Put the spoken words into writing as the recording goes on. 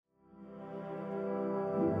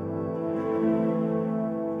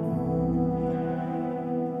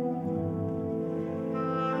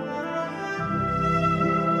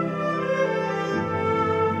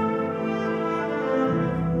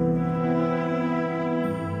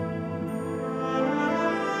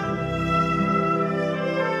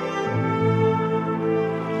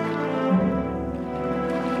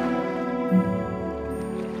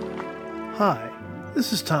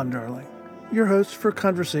This is Tom Darling, your host for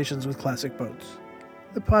Conversations with Classic Boats,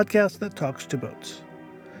 the podcast that talks to boats.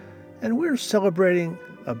 And we're celebrating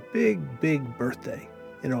a big birthday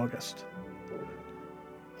in August.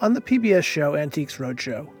 On the PBS show Antiques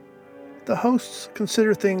Roadshow, the hosts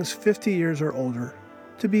consider things 50 years or older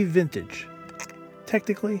to be vintage,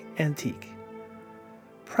 technically antique.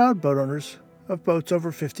 Proud boat owners of boats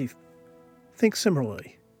over 50 think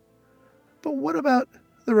similarly. But what about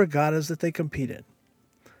the regattas that they compete in?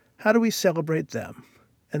 How do we celebrate them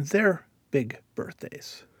and their big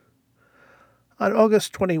birthdays? On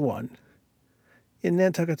August 21, in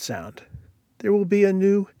Nantucket Sound, there will be a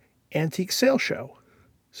new antique sail show,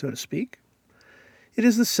 so to speak. It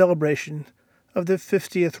is the celebration of the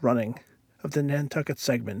 50th running of the Nantucket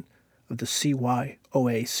segment of the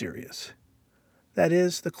CYOA series. That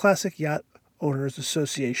is the Classic Yacht Owners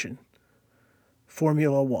Association,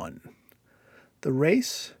 Formula One. The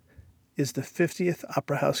race is the 50th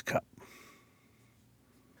Opera House Cup.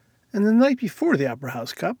 And the night before the Opera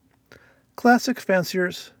House Cup, classic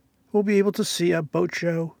fanciers will be able to see a boat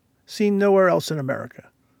show seen nowhere else in America,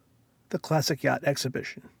 the Classic Yacht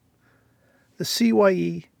Exhibition. The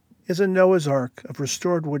CYE is a Noah's Ark of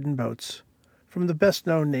restored wooden boats from the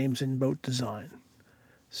best-known names in boat design: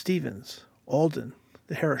 Stevens, Alden,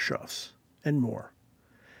 the Herreshoffs, and more.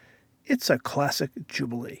 It's a classic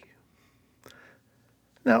jubilee.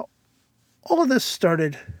 Now, all of this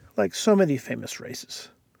started, like so many famous races,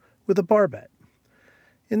 with a bar bet.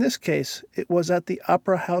 In this case, it was at the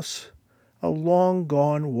Opera House, a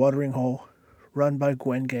long-gone watering hole run by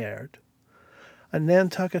Gwen Gaillard, a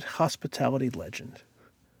Nantucket hospitality legend.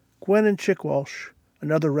 Gwen and Chick Walsh,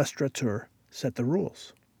 another restaurateur, set the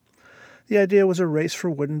rules. The idea was a race for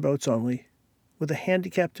wooden boats only, with a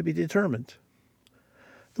handicap to be determined.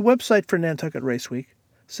 The website for Nantucket Race Week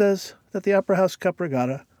says that the Opera House Cup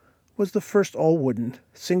Regatta was the first all-wooden,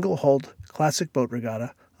 single-hulled classic boat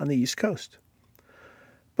regatta on the East Coast.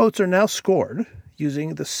 Boats are now scored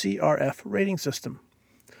using the CRF rating system.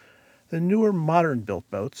 The newer modern-built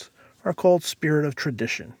boats are called Spirit of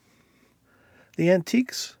Tradition. The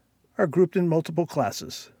antiques are grouped in multiple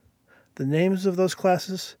classes. The names of those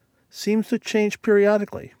classes seem to change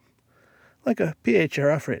periodically, like a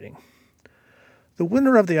PHRF rating. The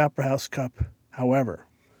winner of the Opera House Cup, however,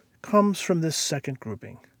 comes from this second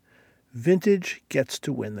grouping. Vintage gets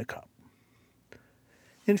to win the cup.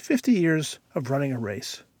 In 50 years of running a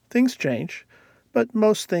race, things change, but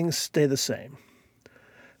most things stay the same.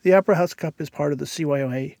 The Opera House Cup is part of the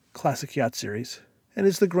CYOA Classic Yacht Series and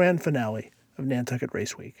is the grand finale of Nantucket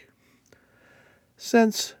Race Week.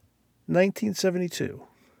 Since 1972,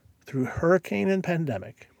 through hurricane and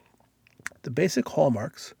pandemic, the basic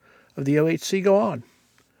hallmarks of the OHC go on.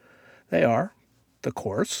 They are the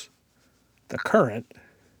course, the current,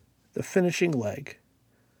 the finishing leg,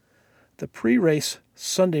 the pre-race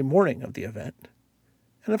Sunday morning of the event,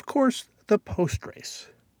 and of course the post-race,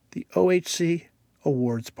 the OHC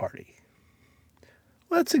Awards Party.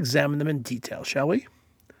 Let's examine them in detail, shall we?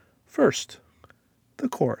 First, the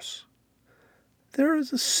course. There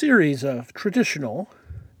is a series of traditional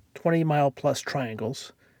 20-mile-plus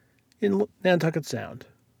triangles in Nantucket Sound,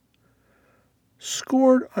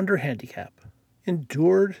 scored under handicap,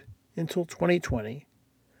 endured until 2020,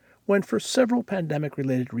 when for several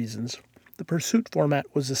pandemic-related reasons, the Pursuit format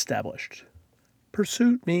was established.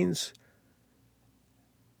 Pursuit means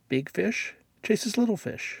big fish chases little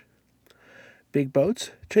fish. Big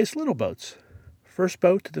boats chase little boats. First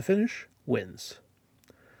boat to the finish wins.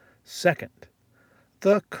 Second,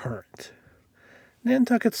 the current.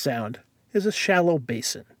 Nantucket Sound is a shallow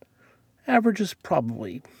basin, averages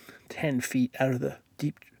probably 10 feet out of the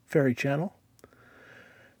deep ferry channel,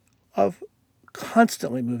 of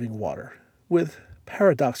constantly moving water with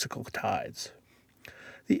paradoxical tides.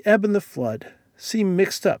 The ebb and the flood seem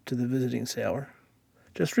mixed up to the visiting sailor.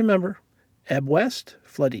 Just remember, ebb west,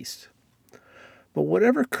 flood east. But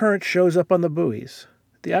whatever current shows up on the buoys,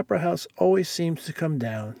 the Opera House always seems to come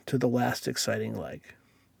down to the last exciting leg.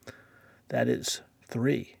 That is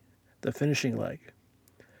 3, the finishing leg.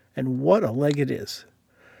 And what a leg it is,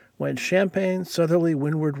 when champagne southerly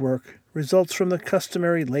windward work results from the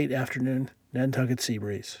customary late afternoon Nantucket sea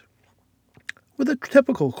breeze. With a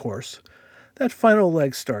typical course, that final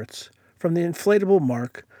leg starts from the inflatable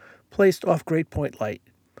mark placed off Great Point Light,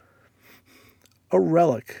 a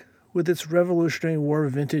relic with its Revolutionary War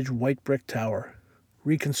vintage white brick tower,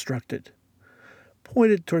 reconstructed,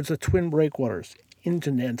 pointed towards the twin breakwaters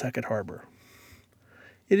into Nantucket Harbor.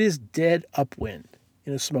 It is dead upwind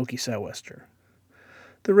in a smoky sou'wester.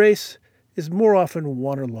 The race is more often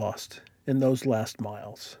won or lost in those last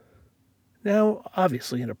miles. Now,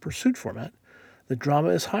 obviously, in a pursuit format, The drama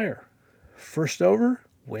is higher. First over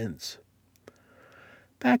wins.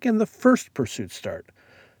 Back in the first pursuit start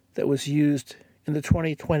that was used in the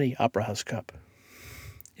 2020 Opera House Cup,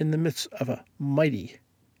 in the midst of a mighty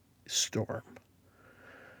storm.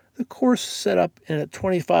 The course set up in a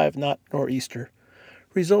 25-knot nor'easter,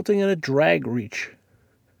 resulting in a drag reach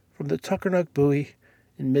from the Tuckernuck buoy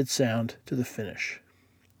in mid-sound to the finish.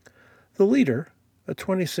 The leader, a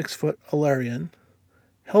 26-foot Alarion,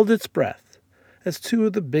 held its breath as two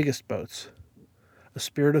of the biggest boats, a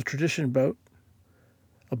Spirit of Tradition boat,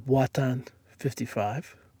 a Boitan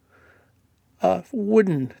 55, a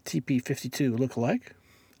wooden TP-52 lookalike,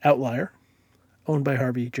 Outlier, owned by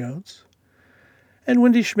Harvey Jones, and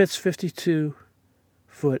Wendy Schmidt's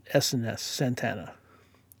 52-foot S&S Santana,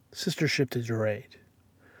 sister ship to Dorade,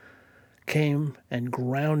 came and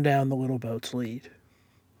ground down the little boat's lead.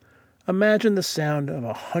 Imagine the sound of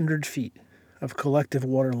 100 feet of collective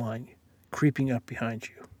waterline creeping up behind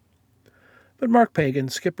you. But Mark Pagan,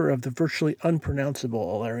 skipper of the virtually unpronounceable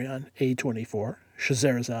Alarion A24,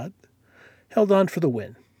 Scheherazade, held on for the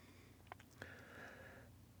win.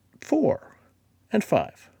 4 and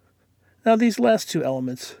 5. Now these last two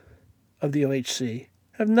elements of the OHC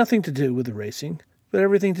have nothing to do with the racing, but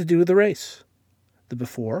everything to do with the race, the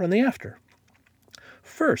before and the after.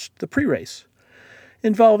 First, the pre-race,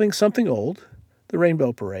 involving something old, the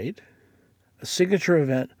Rainbow Parade, a signature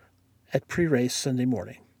event at pre-race Sunday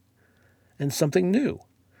morning, and something new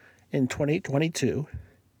in 2022,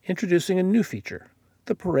 introducing a new feature,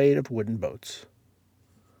 the Parade of Wooden Boats.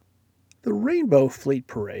 The Rainbow Fleet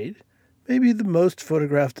Parade may be the most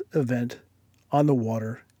photographed event on the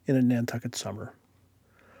water in a Nantucket summer.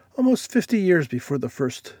 Almost 50 years before the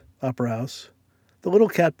first Opera House, the little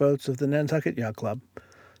catboats of the Nantucket Yacht Club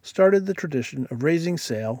started the tradition of raising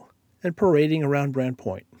sail and parading around Brant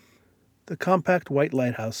Point, the compact white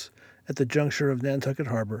lighthouse at the juncture of Nantucket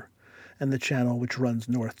Harbor and the channel which runs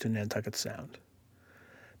north to Nantucket Sound.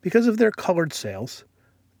 Because of their colored sails,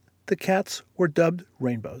 the cats were dubbed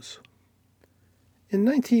rainbows. In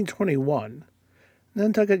 1921,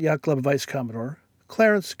 Nantucket Yacht Club Vice Commodore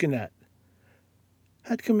Clarence Gannett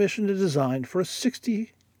had commissioned a design for a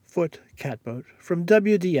 60-foot catboat from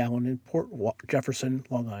W.D. Allen in Port Jefferson,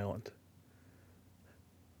 Long Island.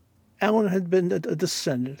 Allen had been a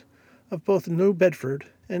descendant of both New Bedford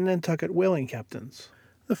and Nantucket whaling captains.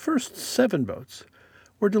 The first 7 boats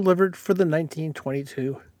were delivered for the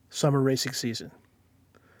 1922 summer racing season.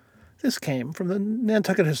 This came from the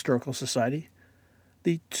Nantucket Historical Society,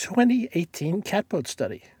 the 2018 Catboat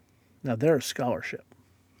Study. Now they're a scholarship.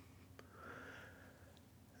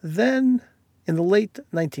 Then, in the late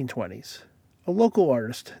 1920s, a local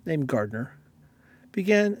artist named Gardner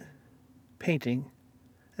began painting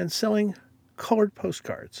and selling colored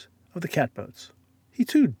postcards of the catboats. He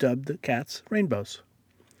too dubbed the cats rainbows.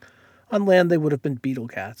 On land they would have been beetle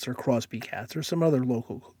cats or Crosby cats or some other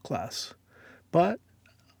local class. But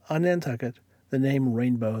on Nantucket, the name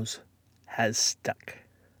rainbows has stuck.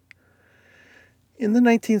 In the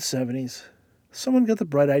 1970s, someone got the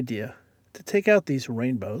bright idea to take out these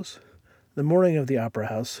rainbows the morning of the Opera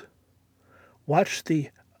House, watch the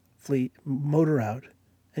fleet motor out,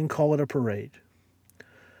 and call it a parade.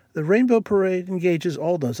 The Rainbow Parade engages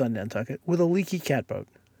all does on Nantucket with a leaky catboat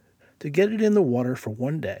to get it in the water for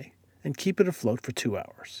one day and keep it afloat for 2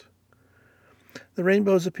 hours. The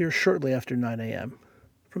rainbows appear shortly after 9 a.m.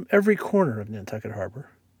 from every corner of Nantucket Harbor,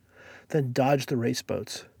 then dodge the race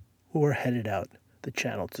boats who are headed out the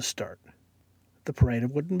channel to start the Parade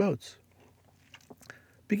of Wooden Boats.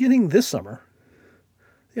 Beginning this summer,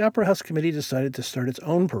 the Opera House Committee decided to start its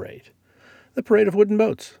own parade, the Parade of Wooden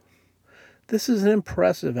Boats. This is an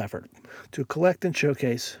impressive effort to collect and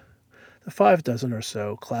showcase the 6 or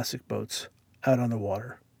so classic boats out on the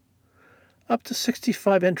water. Up to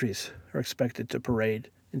 65 entries are expected to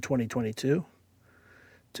parade in 2022,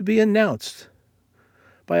 to be announced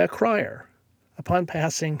by a crier upon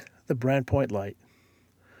passing the Brant Point light.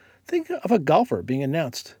 Think of a golfer being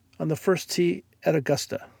announced on the first tee at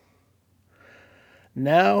Augusta.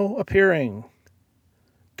 Now appearing,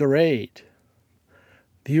 Dorade.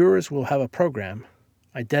 Viewers will have a program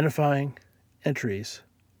identifying entries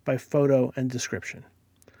by photo and description,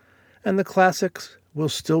 and the classics will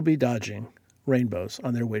still be dodging rainbows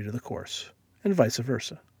on their way to the course, and vice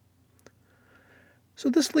versa. So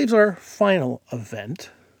this leaves our final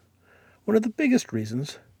event, one of the biggest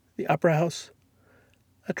reasons the Opera House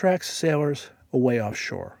attracts sailors away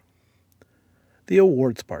offshore, the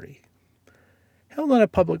awards party. Held on a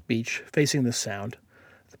public beach facing the Sound,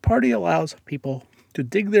 the party allows people to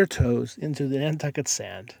dig their toes into the Nantucket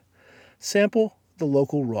sand, sample the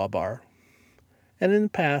local raw bar, and in the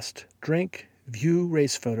past, drink view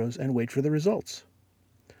race photos, and wait for the results.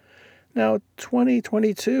 Now,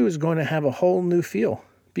 2022 is going to have a whole new feel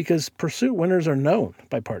because pursuit winners are known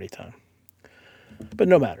by party time. But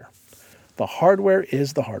no matter. The hardware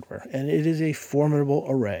is the hardware, and it is a formidable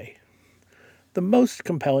array. The most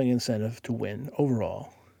compelling incentive to win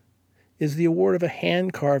overall is the award of a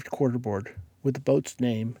hand-carved quarterboard with the boat's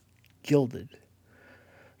name gilded.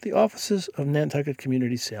 The offices of Nantucket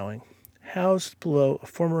Community Sailing, housed below a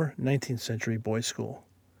former 19th century boys' school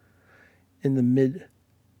in the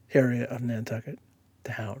mid-area of Nantucket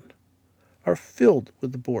town, are filled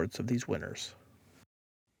with the boards of these winners.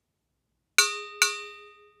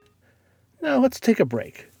 Now let's take a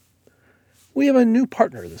break. We have a new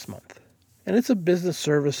partner this month, and it's a business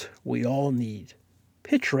service we all need.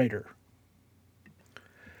 PitchRater.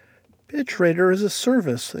 PitchRater is a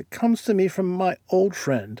service that comes to me from my old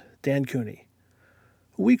friend, Dan Cooney,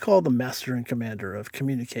 who we call the master and commander of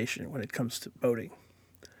communication when it comes to boating.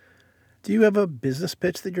 Do you have a business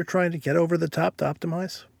pitch that you're trying to get over the top to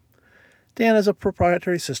optimize? Dan has a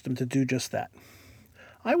proprietary system to do just that.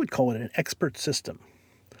 I would call it an expert system.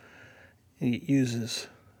 It uses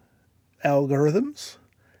algorithms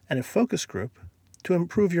and a focus group to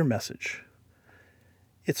improve your message.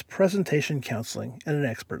 It's presentation counseling at an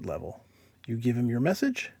expert level. You give him your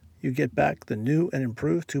message, you get back the new and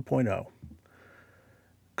improved 2.0.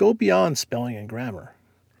 Go beyond spelling and grammar.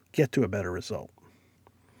 Get to a better result.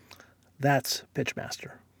 That's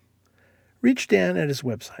Pitchmaster. Reach Dan at his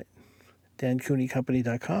website,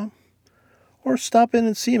 dancooneycompany.com, or stop in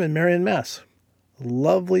and see him in Marion, Mass.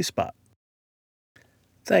 Lovely spot.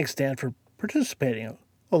 Thanks, Dan, for participating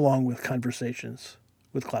along with Conversations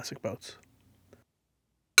with Classic Boats.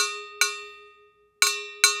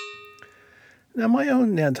 Now, my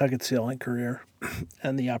own Nantucket sailing career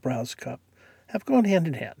and the Opera House Cup have gone hand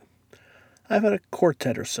in hand. I've had a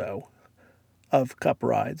quartet or so of cup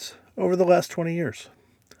rides over the last 20 years.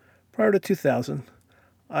 Prior to 2000,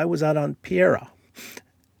 I was out on Piera,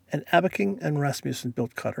 an Abaking and Rasmussen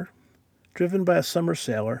built cutter, driven by a summer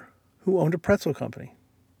sailor who owned a pretzel company.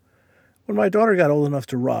 When my daughter got old enough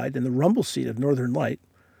to ride in the rumble seat of Northern Light,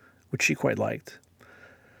 which she quite liked,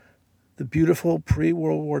 the beautiful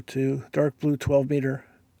pre-World War II dark blue 12-meter,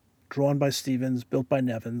 drawn by Stevens, built by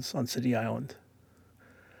Nevins on City Island.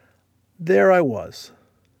 There I was,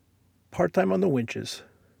 part-time on the winches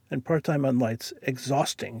and part-time on Light's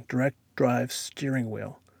exhausting direct drive steering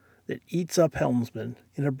wheel that eats up helmsmen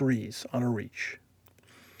in a breeze on a reach.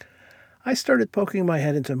 I started poking my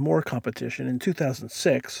head into more competition in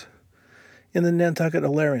 2006 in the Nantucket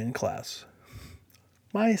Alarian class.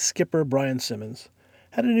 My skipper, Brian Simmons,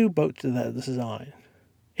 had a new boat to that design,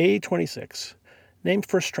 A26, named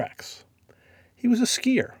First Tracks. He was a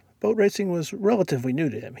skier. Boat racing was relatively new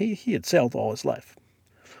to him. He had sailed all his life.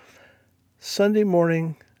 Sunday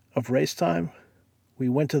morning of race time, we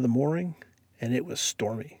went to the mooring, and it was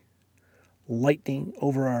stormy. Lightning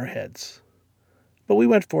over our heads. But we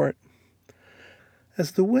went for it.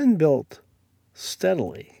 As the wind built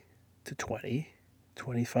steadily to 20,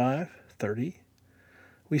 25, 30,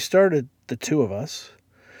 we started, the two of us,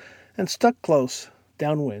 and stuck close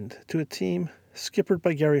downwind to a team skippered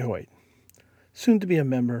by Gary Hoyt, soon to be a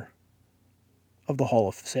member of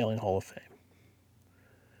the Sailing Hall of Fame.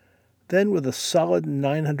 Then, with a solid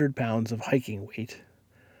 900 pounds of hiking weight,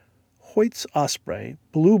 Hoyt's Osprey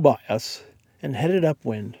blew by us and headed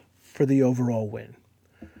upwind for the overall win.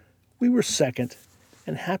 We were second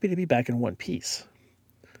and happy to be back in one piece.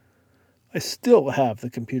 I still have the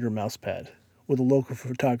computer mousepad with a local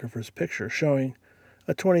photographer's picture showing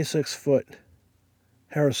a 26-foot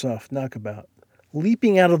Harrisoft knockabout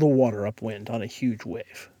leaping out of the water upwind on a huge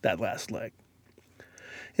wave, that last leg.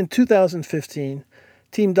 In 2015,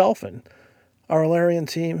 Team Dolphin, our Alarian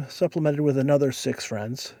team, supplemented with another 6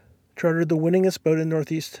 friends, chartered the winningest boat in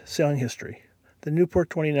Northeast sailing history, the Newport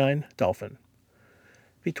 29 Dolphin.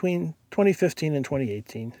 Between 2015 and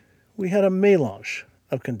 2018, we had a melange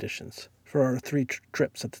of conditions for our 3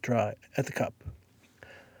 trips at the Cup.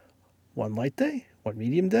 One light day, one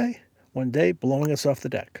medium day, one day blowing us off the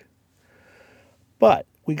deck. But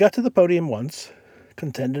we got to the podium once,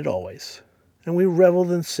 contended always, and we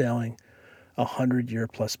reveled in sailing a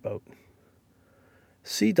 100-year-plus boat.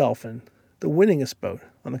 Sea Dolphin, the winningest boat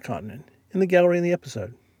on the continent, in the gallery in the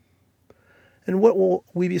episode. And what will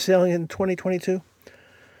we be sailing in 2022?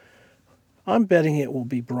 I'm betting it will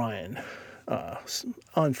be Brian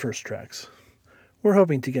on First Tracks. We're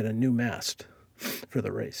hoping to get a new mast for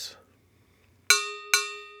the race.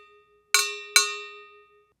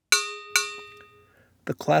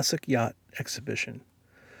 The Classic Yacht Exhibition,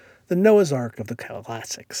 the Noah's Ark of the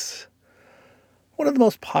classics. One of the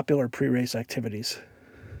most popular pre-race activities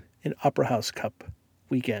in Opera House Cup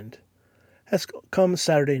weekend has come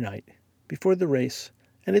Saturday night before the race,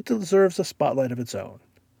 and it deserves a spotlight of its own.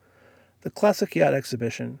 The Classic Yacht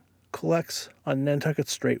Exhibition collects on Nantucket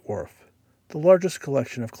Strait Wharf the largest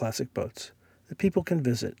collection of classic boats that people can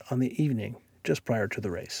visit on the evening just prior to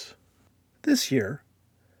the race. This year,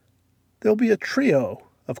 there'll be a trio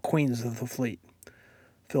of queens of the fleet.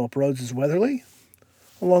 Philip Rhodes's Weatherly,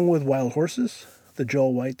 along with Wild Horses, the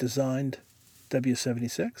Joel White designed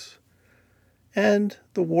W76, and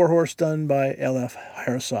the Warhorse done by L.F.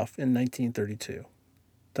 Harrisoff in 1932,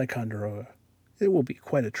 Ticonderoga. It will be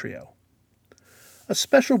quite a trio. A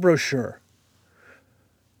special brochure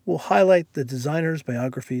will highlight the designers'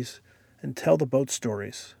 biographies and tell the boat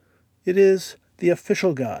stories. It is the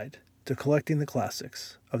official guide to collecting the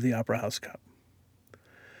classics of the Opera House Cup.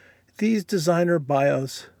 These designer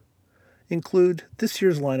bios include this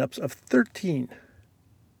year's lineups of 13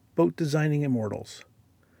 boat designing immortals.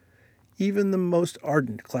 Even the most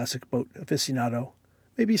ardent classic boat aficionado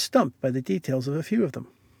may be stumped by the details of a few of them.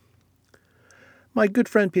 My good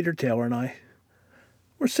friend Peter Taylor and I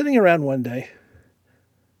were sitting around one day,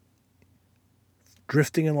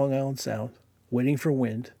 drifting in Long Island Sound, waiting for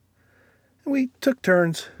wind, and we took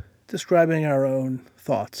turns describing our own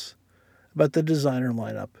thoughts about the designer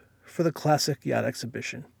lineup for the Classic Yacht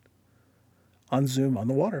Exhibition on Zoom on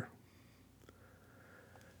the water.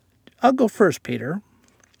 I'll go first, Peter.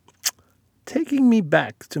 Taking me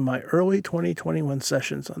back to my early 2021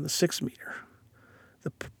 sessions on the 6 meter,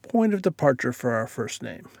 the point of departure for our first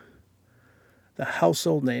name, the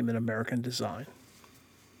household name in American design,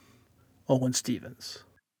 Owen Stevens.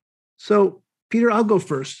 So, Peter, I'll go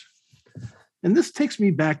first. And this takes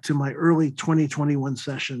me back to my early 2021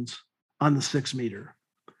 sessions on the 6 meter.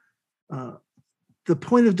 The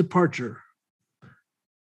point of departure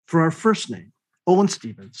for our first name, Owen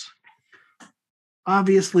Stevens,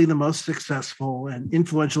 obviously the most successful and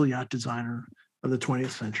influential yacht designer of the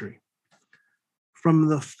 20th century. From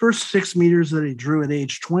the first 6 meters that he drew at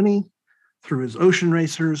age 20, through his ocean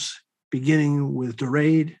racers, beginning with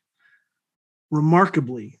Dorade,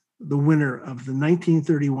 remarkably the winner of the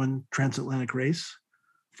 1931 transatlantic race,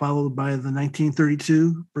 followed by the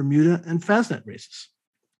 1932 Bermuda and Fastnet races.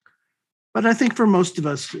 But I think for most of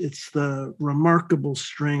us, it's the remarkable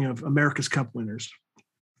string of America's Cup winners.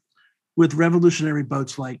 With revolutionary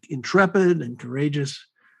boats like Intrepid and Courageous,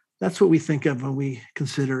 that's what we think of when we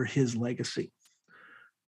consider his legacy.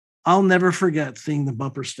 I'll never forget seeing the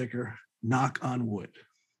bumper sticker, "Knock on wood."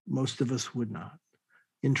 Most of us would not.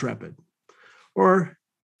 Intrepid. Or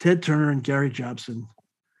Ted Turner and Gary Jobson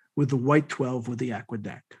with the white 12 with the aqua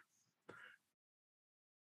deck.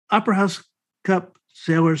 Opera House Cup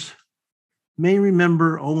sailors may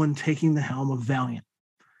remember Owen taking the helm of Valiant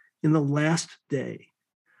in the last day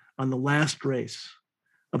on the last race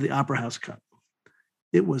of the Opera House Cup.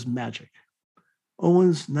 It was magic.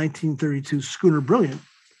 Owen's 1932 schooner Brilliant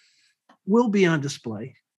will be on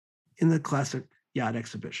display in the Classic Yacht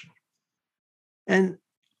Exhibition. And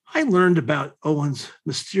I learned about Owen's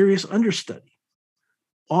mysterious understudy,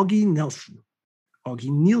 Augie Nielsen,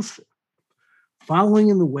 following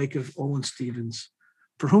in the wake of Owen Stevens,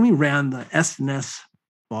 for whom he ran the S&S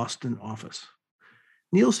Boston office.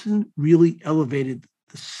 Nielsen really elevated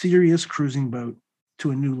the serious cruising boat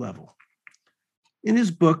to a new level. In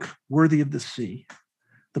his book, Worthy of the Sea,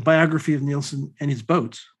 the biography of Nielsen and his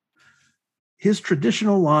boats, his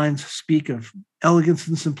traditional lines speak of elegance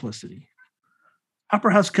and simplicity.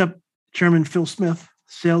 Opera House Cup chairman Phil Smith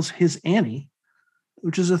sails his Annie,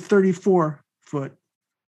 which is a 34-foot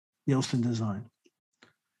Nielsen design.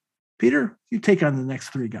 Peter, you take on the next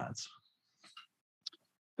three gods.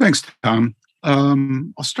 Thanks, Tom.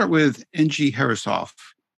 I'll start with N.G. Harrisoff,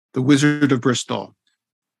 the Wizard of Bristol,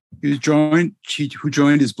 who joined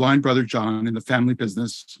his blind brother John in the family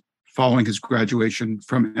business following his graduation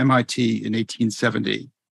from MIT in 1870.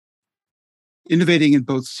 Innovating in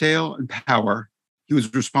both sail and power, he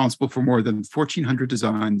was responsible for more than 1,400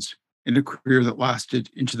 designs in a career that lasted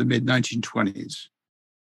into the mid-1920s.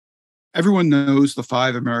 Everyone knows the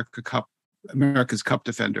 5 America's Cup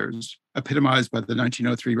defenders, epitomized by the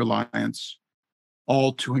 1903 Reliance,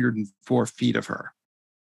 all 204 feet of her.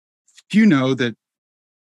 Few know that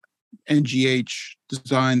NGH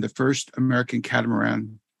designed the first American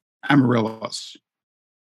catamaran, Amaryllis.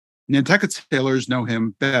 Nantucket sailors know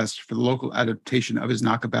him best for the local adaptation of his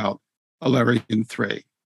knockabout, Alarion III.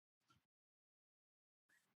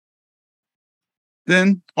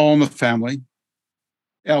 Then, all in the family,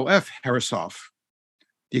 L.F. Harrisoff,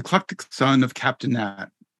 the eclectic son of Captain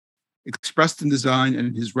Nat, expressed in design and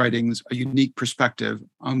in his writings a unique perspective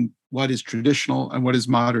on what is traditional and what is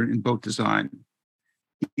modern in boat design.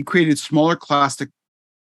 He created smaller classic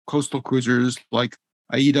coastal cruisers like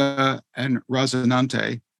Aida and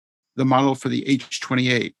Rocinante, the model for the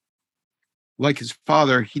H-28. Like his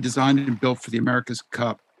father, he designed and built for the America's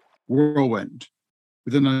Cup Whirlwind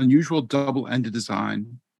with an unusual double-ended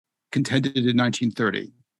design contended in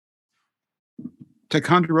 1930.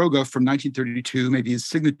 Ticonderoga from 1932 may be his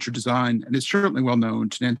signature design and is certainly well known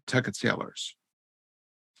to Nantucket sailors.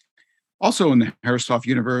 Also in the Harrisoff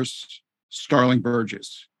universe, Starling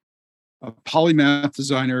Burgess, a polymath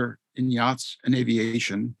designer in yachts and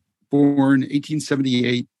aviation, born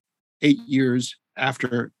 1878, 8 years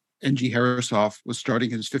after N.G. Harrisoff was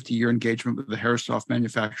starting his 50-year engagement with the Harrisoff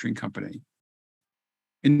Manufacturing Company.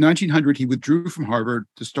 In 1900, he withdrew from Harvard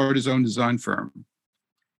to start his own design firm.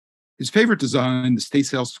 His favorite design, the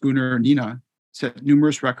staysail schooner Nina, set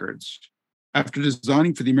numerous records. After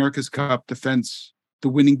designing for the America's Cup Defense the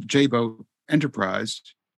winning J-boat Enterprise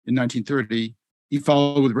in 1930, he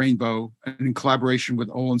followed with Rainbow and in collaboration with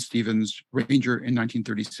Olin Stevens, Ranger in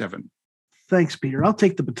 1937. Thanks, Peter. I'll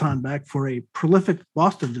take the baton back for a prolific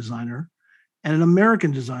Boston designer and an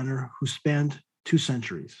American designer who spanned 2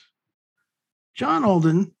 centuries. John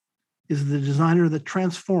Alden is the designer that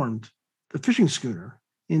transformed the fishing schooner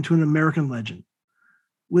into an American legend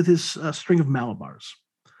with his string of Malabars,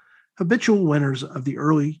 habitual winners of the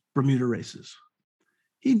early Bermuda races.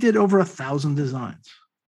 He did over 1,000 designs,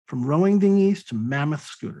 from rowing dinghies to mammoth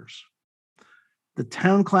schooners. The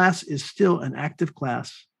town class is still an active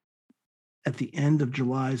class at the end of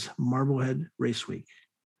July's Marblehead Race Week.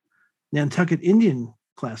 Nantucket Indian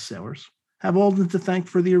class sailors have Alden to thank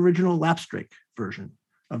for the original lapstrake version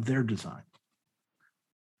of their design.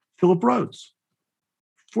 Philip Rhodes,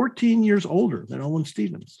 14 years older than Olin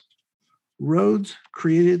Stevens. Rhodes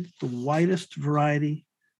created the widest variety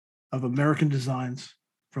of American designs,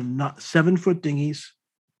 from 7-foot dinghies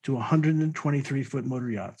to 123-foot motor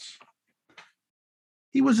yachts.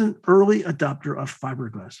 He was an early adopter of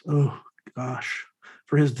fiberglass. Oh, gosh,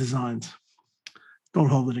 for his designs. Don't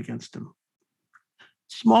hold it against him.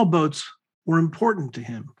 Small boats were important to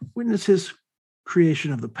him. Witness his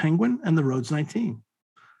creation of the Penguin and the Rhodes 19,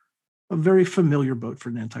 a very familiar boat for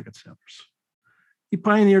Nantucket sailors. He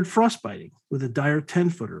pioneered frostbiting with a Dyer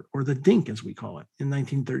 10-footer, or the Dink as we call it, in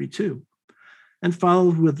 1932, and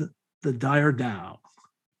followed with the Dyer Dow,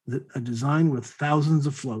 a design with thousands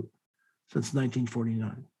afloat since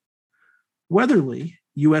 1949. Weatherly,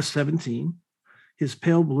 US 17, his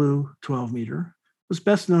pale blue 12-meter, was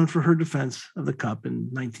best known for her defense of the Cup in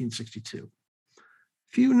 1962.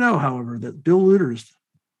 Few know, however, that Bill Luters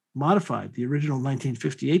modified the original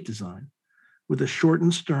 1958 design with a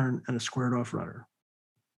shortened stern and a squared-off rudder.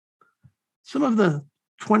 Some of the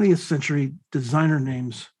 20th century designer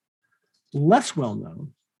names less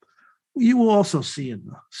well-known you will also see in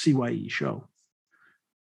the CYE show,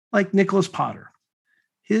 like Nicholas Potter.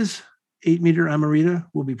 His 8-meter Amarita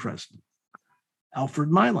will be present. Alfred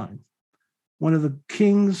Myline, one of the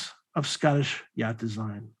kings of Scottish yacht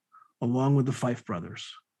design, along with the Fife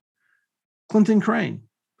brothers. Clinton Crane,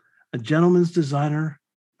 a gentleman's designer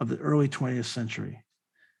of the early 20th century.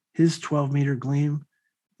 His 12-meter Gleam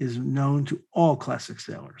is known to all classic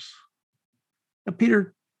sailors. Now,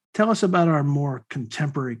 Peter, tell us about our more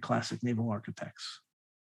contemporary classic naval architects.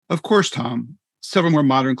 Of course, Tom. Several more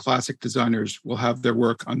modern classic designers will have their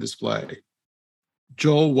work on display.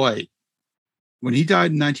 Joel White. When he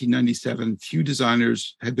died in 1997, few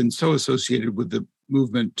designers had been so associated with the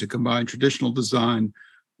movement to combine traditional design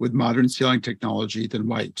with modern sailing technology than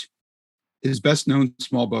White. His best-known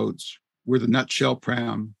small boats were the Nutshell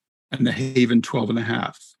Pram and the Haven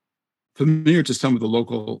 12.5, familiar to some of the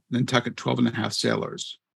local Nantucket 12.5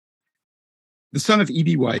 sailors. The son of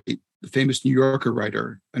E.B. White, the famous New Yorker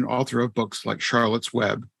writer and author of books like Charlotte's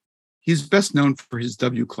Web, he is best known for his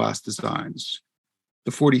W-class designs,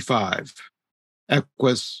 the 45,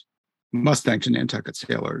 Equus, Mustang to Nantucket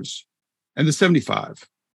sailors, and the 75,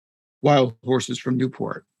 Wild Horses from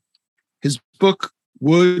Newport. His book,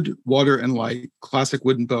 Wood, Water, and Light, Classic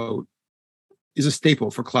Wooden Boat, is a staple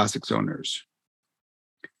for classics owners.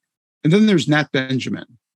 And then there's Nat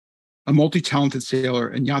Benjamin, a multi-talented sailor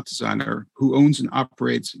and yacht designer who owns and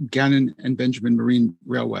operates Gannon and Benjamin Marine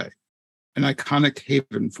Railway, an iconic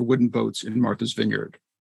haven for wooden boats in Martha's Vineyard.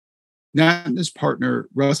 Nat and his partner,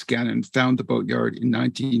 Russ Gannon, found the boatyard in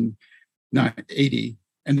 1980,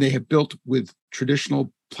 and they have built with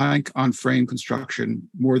traditional plank-on-frame construction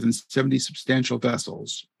more than 70 substantial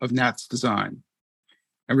vessels of Nat's design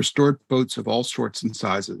and restored boats of all sorts and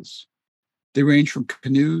sizes. They range from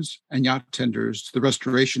canoes and yacht tenders to the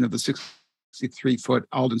restoration of the 63-foot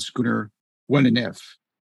Alden schooner When and If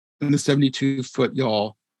and the 72-foot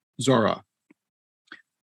yawl Zora.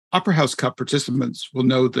 Opera House Cup participants will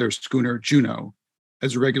know their schooner Juno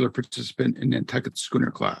as a regular participant in Nantucket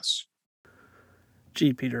schooner class.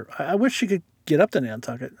 Gee, Peter, I wish you could get up to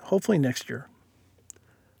Nantucket, hopefully next year.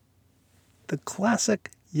 The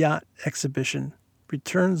Classic Yacht Exhibition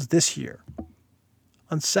returns this year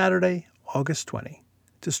on Saturday, August 20,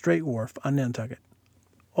 to Strait Wharf on Nantucket.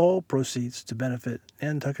 All proceeds to benefit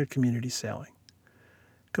Nantucket Community Sailing.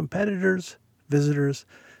 Competitors, visitors,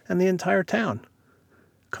 and the entire town.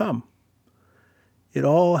 Come. It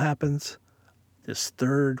all happens this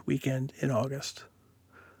third weekend in August.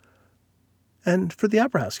 And for the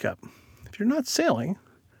Opera House Cup, if you're not sailing,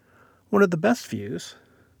 one of the best views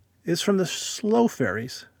is from the slow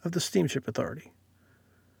ferries of the Steamship Authority.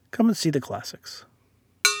 Come and see the classics.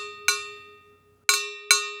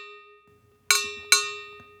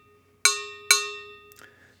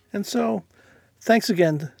 And so, thanks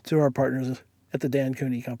again to our partners at the Dan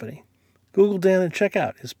Cooney Company. Google Dan and check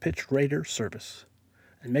out his Pitch Raider service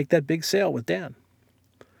and make that big sale with Dan.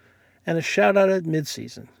 And a shout out at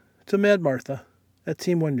mid-season to Mad Martha at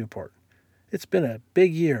Team One Newport. It's been a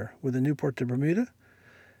big year with the Newport to Bermuda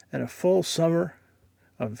and a full summer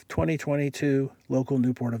of 2022 local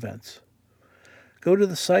Newport events. Go to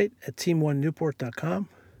the site at teamonenewport.com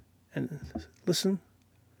and listen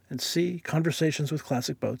and see conversations with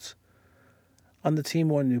classic boats on the Team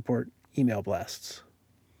One Newport email blasts.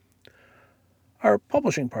 Our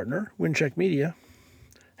publishing partner, Windcheck Media,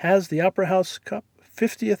 has the Opera House Cup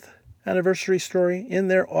 50th anniversary story in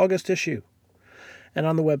their August issue and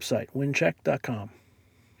on the website, windcheck.com.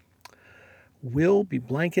 We'll be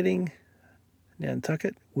blanketing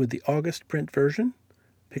Nantucket with the August print version.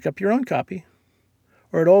 Pick up your own copy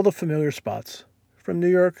or at all the familiar spots from New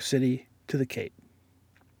York City to the Cape.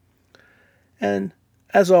 And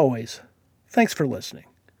as always, thanks for listening.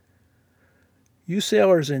 You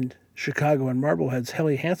sailors in Chicago and Marblehead's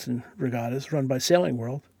Helly Hansen regattas run by Sailing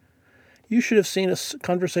World, you should have seen a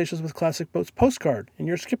Conversations with Classic Boats postcard in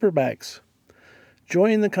your skipper bags.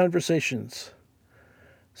 Join the conversations,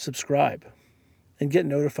 subscribe, and get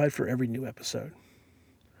notified for every new episode.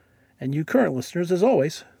 And you current listeners, as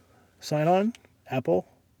always, sign on Apple,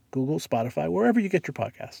 Google, Spotify, wherever you get your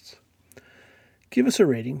podcasts. Give us a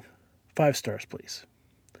rating, 5 stars, please.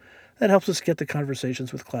 That helps us get the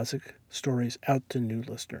Conversations with Classic stories out to new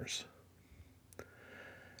listeners.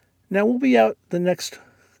 Now, we'll be out the next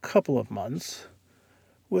couple of months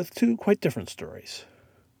with 2 quite different stories.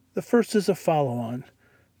 The first is a follow-on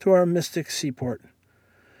to our Mystic Seaport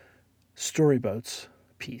Storyboats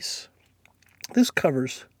piece. This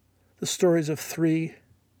covers the stories of 3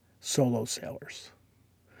 solo sailors.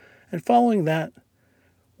 And following that,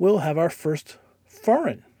 we'll have our first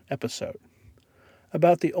foreign episode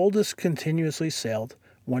about the oldest continuously sailed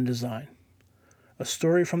one design, a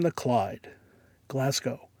story from the Clyde,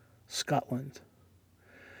 Glasgow, Scotland,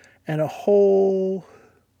 and a whole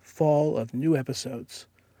fall of new episodes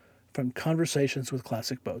from Conversations with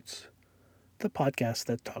Classic Boats, the podcast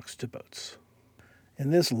that talks to boats.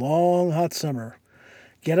 In this long, hot summer,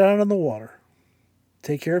 get out on the water.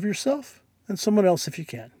 Take care of yourself and someone else if you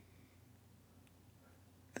can.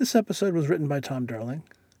 This episode was written by Tom Darling,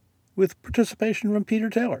 with participation from Peter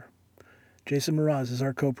Taylor. Jason Mraz is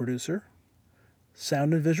our co-producer.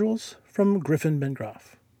 Sound and visuals from Griffin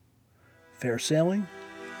Bengroff. Fair sailing,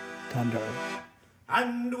 Tom Darling.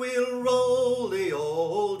 And we'll roll the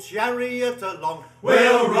old chariot along.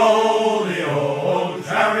 We'll roll the old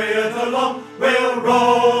chariot along. We'll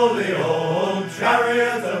roll the old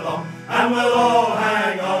chariot along. And we'll all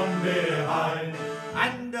hang on behind.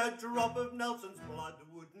 And a drop of Nelson's blood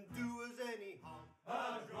wouldn't do us any harm.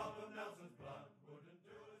 A drop of Nelson's blood.